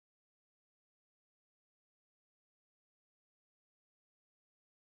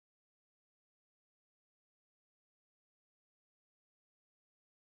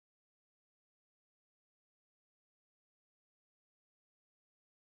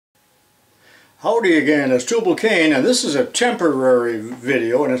Howdy again, it's Tubalcain, and this is a temporary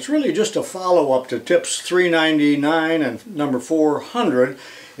video, and it's really just a follow-up to tips 399 and number 400,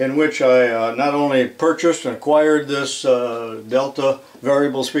 in which I not only purchased and acquired this Delta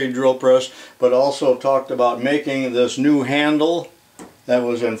variable speed drill press, but also talked about making this new handle that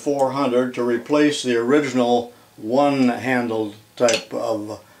was in 400 to replace the original one-handled type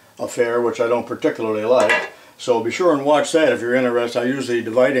of affair, which I don't particularly like. So be sure and watch that if you're interested. I use the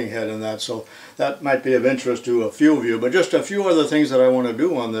dividing head in that, so that might be of interest to a few of you. But just a few other things that I want to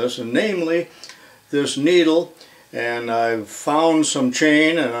do on this, and namely this needle. And I've found some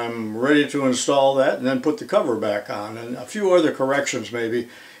chain, and I'm ready to install that and then put the cover back on. And a few other corrections maybe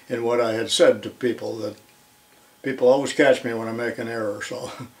in what I had said to people. That people always catch me when I make an error.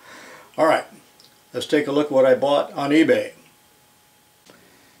 So, all right, let's take a look at what I bought on eBay.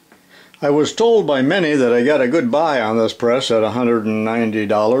 I was told by many that I got a good buy on this press at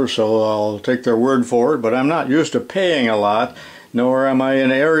 $190, so I'll take their word for it, but I'm not used to paying a lot, nor am I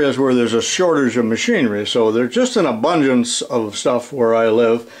in areas where there's a shortage of machinery, so there's just an abundance of stuff where I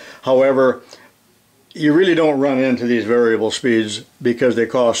live. However, you really don't run into these variable speeds because they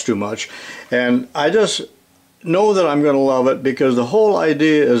cost too much, and I just know that I'm going to love it because the whole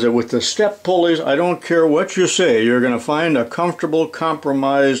idea is that with the step pulleys, I don't care what you say, you're going to find a comfortable,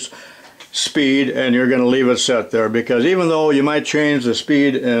 compromised speed, and you're going to leave it set there, because even though you might change the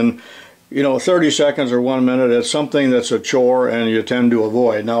speed in 30 seconds or 1 minute, it's something that's a chore and you tend to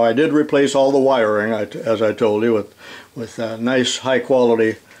avoid. Now, I did replace all the wiring, as I told you, with nice high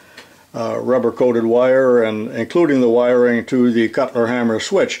quality rubber coated wire, and including the wiring to the Cutler hammer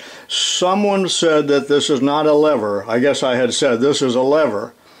switch. Someone said that this is not a lever. I guess I had said this is a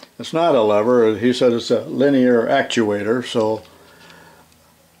lever. It's not a lever. He said it's a linear actuator, so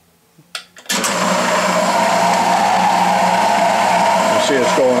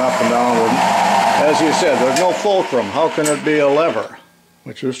it's going up and down. As he said, there's no fulcrum. How can it be a lever?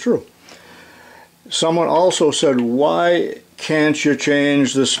 Which is true. Someone also said, why can't you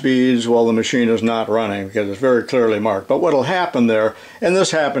change the speeds while the machine is not running? Because it's very clearly marked. But what will happen there, and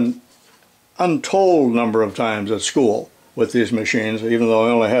this happened untold number of times at school with these machines, even though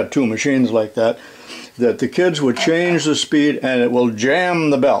I only had 2 machines like that the kids would change the speed and it will jam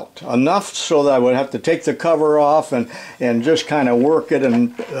the belt enough so that I would have to take the cover off and just kind of work it,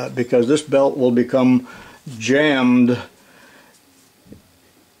 and because this belt will become jammed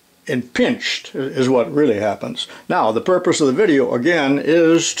and pinched is what really happens. Now, the purpose of the video again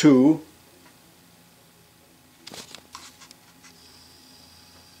is to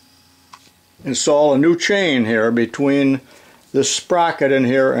install a new chain here between this sprocket in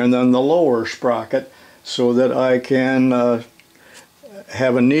here and then the lower sprocket, so that I can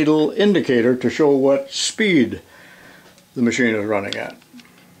have a needle indicator to show what speed the machine is running at.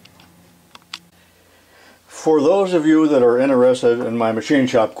 For those of you that are interested in my machine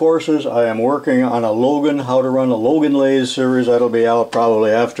shop courses, I am working on a Logan, how to run a Logan lathe series. That'll be out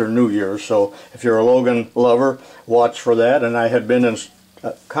probably after New Year's, so if you're a Logan lover, watch for that. And I had been in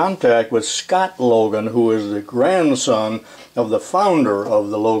contact with Scott Logan, who is the grandson of the founder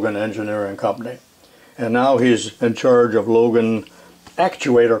of the Logan Engineering Company. And now he's in charge of Logan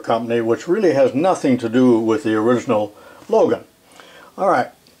Actuator Company, which really has nothing to do with the original Logan. All right,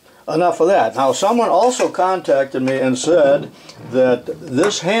 enough of that. Now, someone also contacted me and said that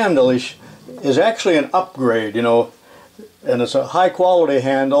this handle is actually an upgrade, and it's a high quality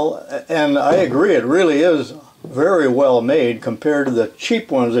handle, and I agree, it really is very well made compared to the cheap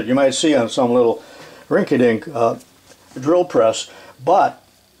ones that you might see on some little rinky-dink drill press. But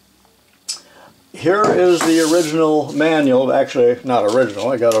here is the original manual. Actually, not original,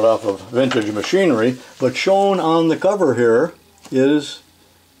 I got it off of Vintage Machinery, but shown on the cover here is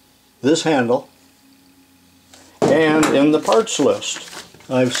this handle, and in the parts list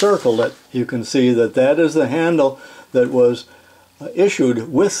I've circled it. You can see that that is the handle that was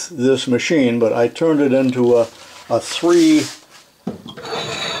issued with this machine, but I turned it into a 3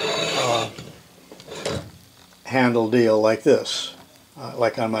 handle deal like this,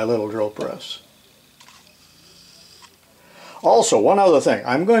 like on my little drill press. Also, one other thing,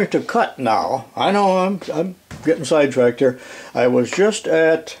 I'm going to cut now. I know I'm getting sidetracked here. I was just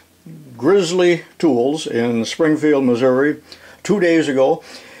at Grizzly Tools in Springfield, Missouri 2 days ago,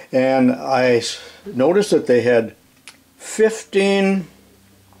 and I noticed that they had 15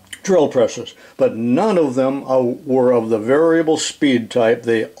 drill presses, but none of them were of the variable speed type.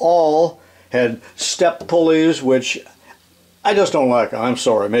 They all had step pulleys, which I just don't like. I'm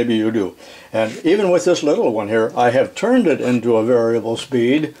sorry, maybe you do. And even with this little one here, I have turned it into a variable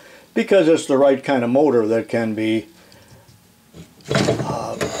speed because it's the right kind of motor that can be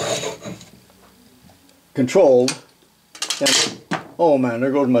controlled. And, oh man,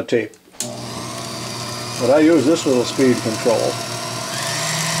 there goes my tape. But I use this little speed control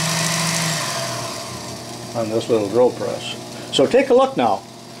on this little drill press. So take a look now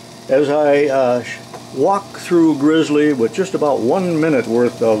as I walk through Grizzly with just about 1 minute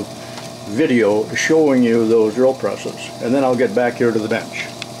worth of video showing you those drill presses, and then I'll get back here to the bench.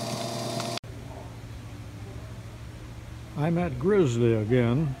 I'm at Grizzly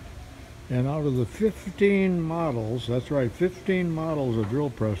again, and out of the 15 models, that's right, 15 models of drill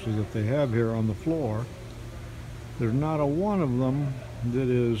presses that they have here on the floor, there's not a one of them that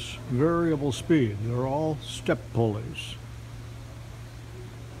is variable speed. They're all step pulleys.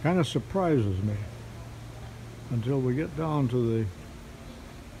 Kind of surprises me until we get down to the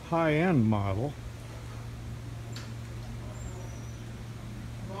high-end model.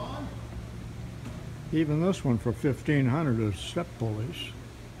 Even this one for $1,500 is step pulleys.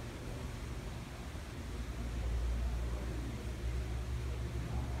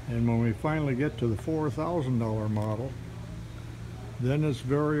 And when we finally get to the $4,000 model, then it's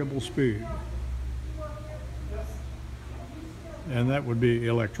variable speed. And that would be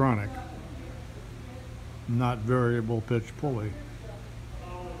electronic, not variable pitch pulley.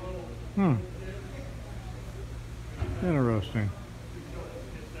 Interesting.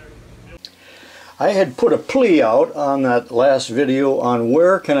 I had put a plea out on that last video on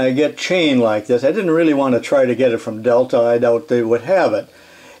where can I get chain like this. I didn't really want to try to get it from Delta. I doubt they would have it.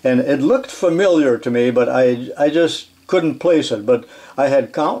 And it looked familiar to me, but I just couldn't place it. But I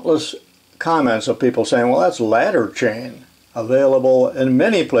had countless comments of people saying, well, that's ladder chain available in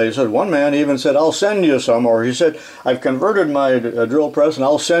many places. One man even said, I'll send you some, or he said, I've converted my drill press and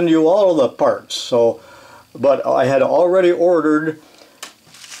I'll send you all of the parts. So, but I had already ordered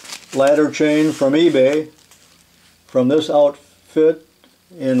ladder chain from eBay from this outfit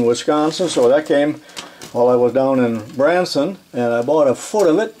in Wisconsin, so that came while I was down in Branson, and I bought a foot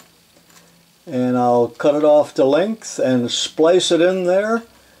of it, and I'll cut it off to length and splice it in there,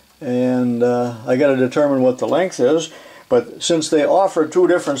 and I got to determine what the length is. But since they offered two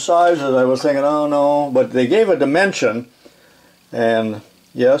different sizes, I was thinking, oh no, but they gave a dimension, and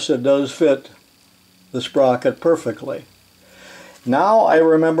yes, it does fit the sprocket perfectly. Now I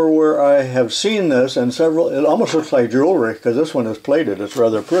remember where I have seen this, and several, it almost looks like jewelry because this one is plated. It's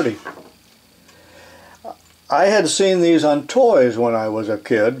rather pretty. I had seen these on toys when I was a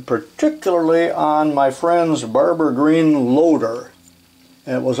kid, particularly on my friend's Barber Green loader.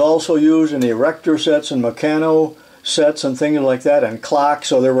 And it was also used in erector sets and mechano sets and things like that, and clocks,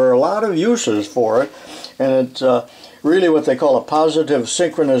 so there were a lot of uses for it. And it's really what they call a positive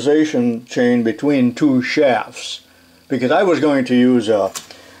synchronization chain between two shafts. Because I was going to use a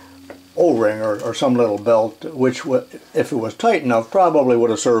O-ring or some little belt, which, if it was tight enough, probably would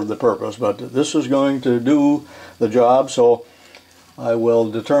have served the purpose. But this is going to do the job, so I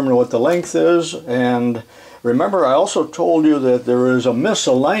will determine what the length is. And remember, I also told you that there is a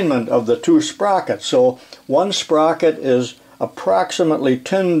misalignment of the two sprockets. So one sprocket is approximately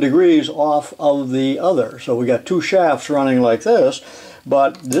 10 degrees off of the other. So we got two shafts running like this,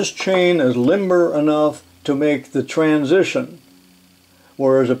 but this chain is limber enough to make the transition,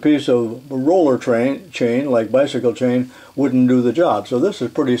 whereas a piece of roller chain, like bicycle chain, wouldn't do the job. So this is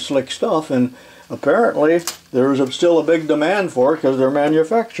pretty slick stuff, and apparently there's still a big demand for it because they're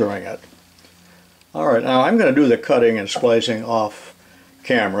manufacturing it. Alright, now I'm going to do the cutting and splicing off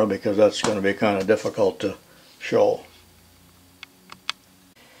camera because that's going to be kind of difficult to show.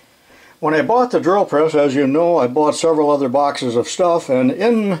 When I bought the drill press, as you know, I bought several other boxes of stuff, and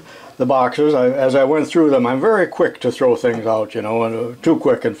in the boxes, as I went through them, I'm very quick to throw things out, you know, and too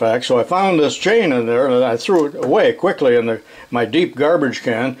quick in fact. So I found this chain in there and I threw it away quickly in my deep garbage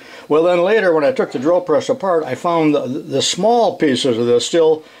can. Well, then later when I took the drill press apart, I found the small pieces of this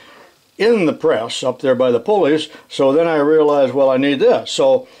still in the press up there by the pulleys. So then I realized, well, I need this.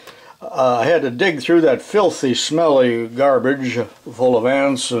 So I had to dig through that filthy, smelly garbage full of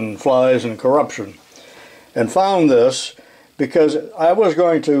ants and flies and corruption, and found this because I was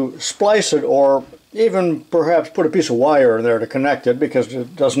going to splice it, or even perhaps put a piece of wire in there to connect it, because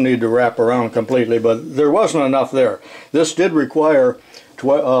it doesn't need to wrap around completely, but there wasn't enough there. This did require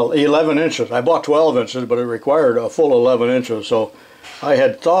 11 inches. I bought 12 inches, but it required a full 11 inches, so I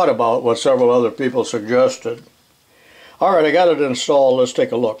had thought about what several other people suggested. Alright, I got it installed. Let's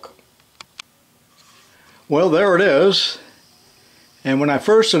take a look. Well, there it is. And when I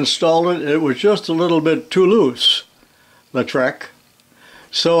first installed it, it was just a little bit too loose, the Trek.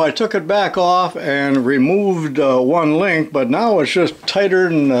 So I took it back off and removed one link, but now it's just tighter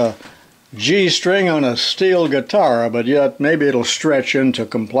than G string on a steel guitar, but yet maybe it'll stretch into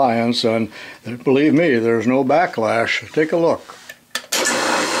compliance, and believe me, there's no backlash. Take a look.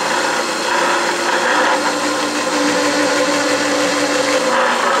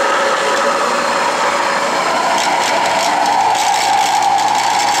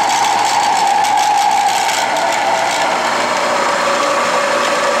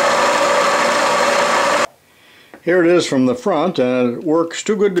 Here it is from the front, and it works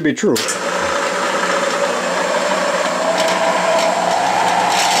too good to be true.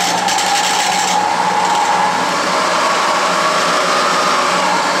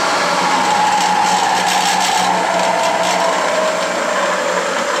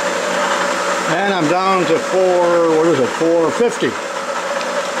 And I'm down to 450.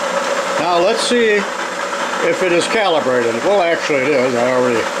 Now let's see if it is calibrated. Well, actually it is. I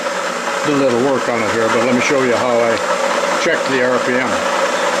already did a little work on it here, but let me show you how I checked the RPM.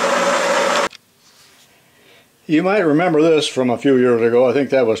 You might remember this from a few years ago. I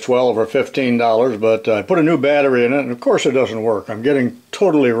think that was $12 or $15, but I put a new battery in it, and of course it doesn't work. I'm getting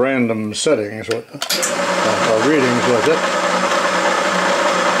totally random settings or readings with it.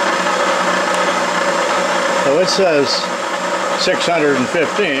 So it says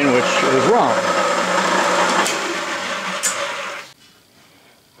 615, which is wrong.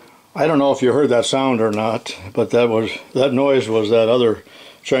 I don't know if you heard that sound or not, but that noise was that other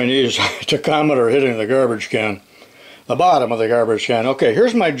Chinese tachometer hitting the garbage can, the bottom of the garbage can. Okay,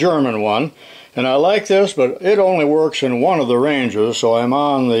 here's my German one, and I like this, but it only works in one of the ranges, so I'm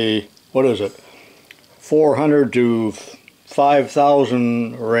on the, what is it, 400 to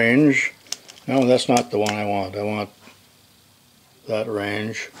 5,000 range. No, that's not the one I want. I want that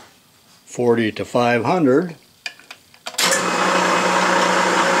range, 40 to 500.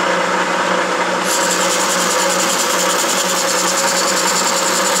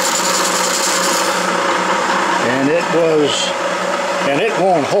 And it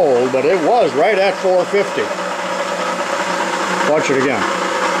won't hold, but it was right at 450. Watch it again.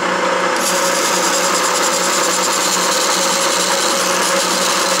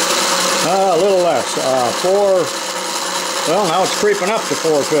 A little less. Well, now it's creeping up to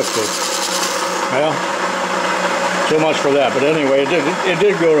 450. Well, so much for that. But anyway, it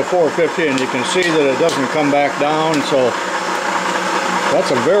did go to 450, and you can see that it doesn't come back down, so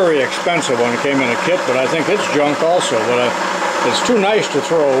that's a very expensive one. It came in a kit, but I think it's junk also, but it's too nice to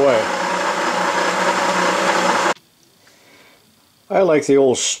throw away. I like the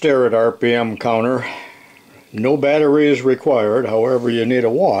old stare at RPM counter. No batteries required, however you need a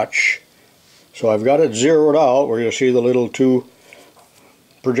watch. So I've got it zeroed out where you see the little two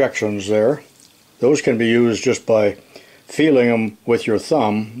projections there. Those can be used just by feeling them with your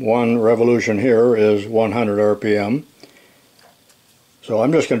thumb. One revolution here is 100 RPM. So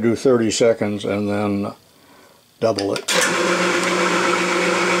I'm just going to do 30 seconds and then double it.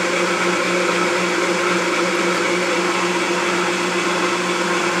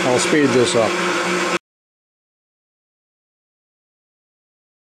 I'll speed this up.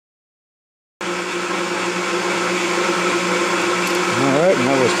 Alright, and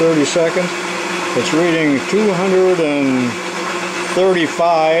that was 30 seconds. It's reading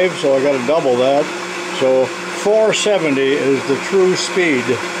 235, so I got to double that. So 470 is the true speed,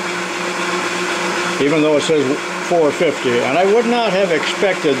 even though it says 450. And I would not have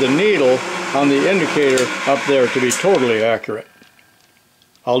expected the needle on the indicator up there to be totally accurate.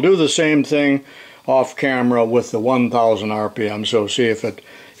 I'll do the same thing off camera with the 1000 RPM, so see if it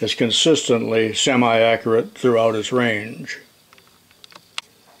is consistently semi-accurate throughout its range.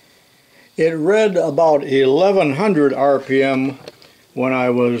 It read about 1100 RPM when I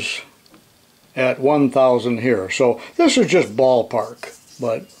was at 1000 here, so this is just ballpark,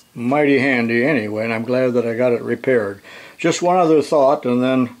 but mighty handy anyway, and I'm glad that I got it repaired. Just one other thought, and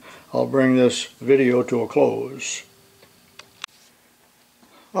then I'll bring this video to a close.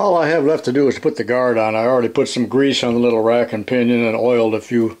 All I have left to do is put the guard on. I already put some grease on the little rack and pinion and oiled a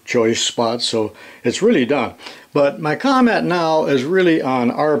few choice spots, so it's really done. But my comment now is really on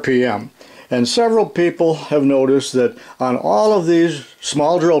RPM. And several people have noticed that on all of these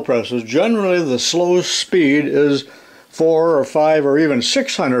small drill presses, generally the slow speed is 4 or 5 or even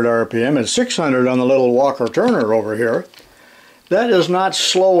 600 RPM, and 600 on the little Walker Turner over here. That is not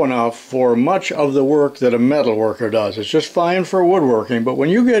slow enough for much of the work that a metal worker does. It's just fine for woodworking, but when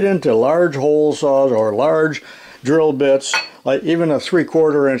you get into large hole saws or large drill bits, like even a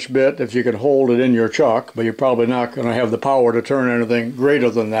 3/4 inch bit, if you can hold it in your chuck, but you're probably not going to have the power to turn anything greater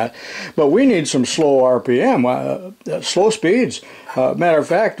than that. But we need some slow RPM, slow speeds. Matter of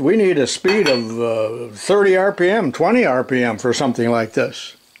fact, we need a speed of 30 RPM, 20 RPM for something like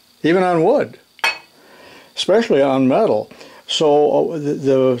this. even on wood, especially on metal. So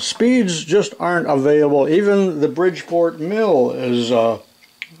the speeds just aren't available. Even the Bridgeport mill is,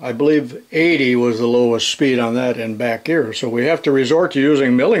 I believe 80 was the lowest speed on that in back here. So we have to resort to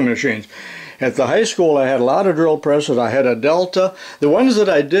using milling machines. At the high school I had a lot of drill presses. I had a Delta. The ones that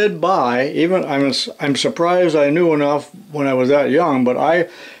I did buy, even I'm surprised I knew enough when I was that young, but I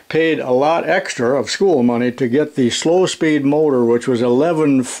paid a lot extra of school money to get the slow speed motor, which was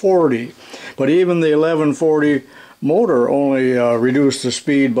 1140. But even the 1140 motor only reduced the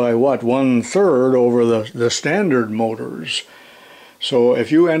speed by what, 1/3 over the standard motors. So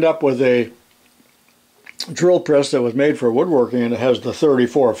if you end up with a drill press that was made for woodworking and it has the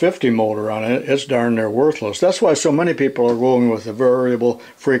 3450 motor on it, it's darn near worthless. That's why so many people are going with the variable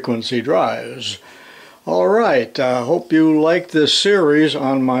frequency drives. All right, hope you liked this series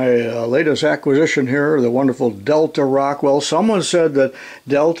on my latest acquisition here, the wonderful Delta Rockwell. Someone said that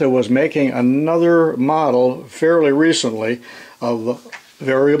Delta was making another model fairly recently of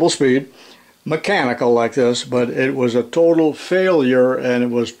variable speed, mechanical like this, but it was a total failure and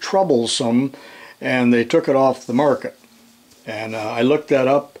it was troublesome, and they took it off the market. And I looked that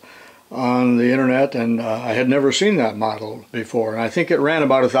up on the internet, and I had never seen that model before, and I think it ran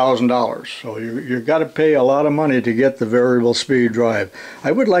about $1,000. So you've got to pay a lot of money to get the variable speed drive.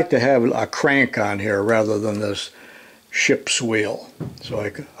 I would like to have a crank on here rather than this ship's wheel, so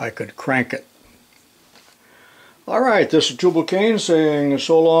I could crank it. All right, this is tubalcain saying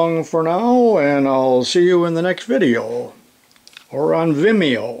so long for now, and I'll see you in the next video or on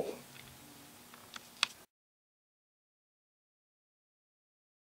Vimeo.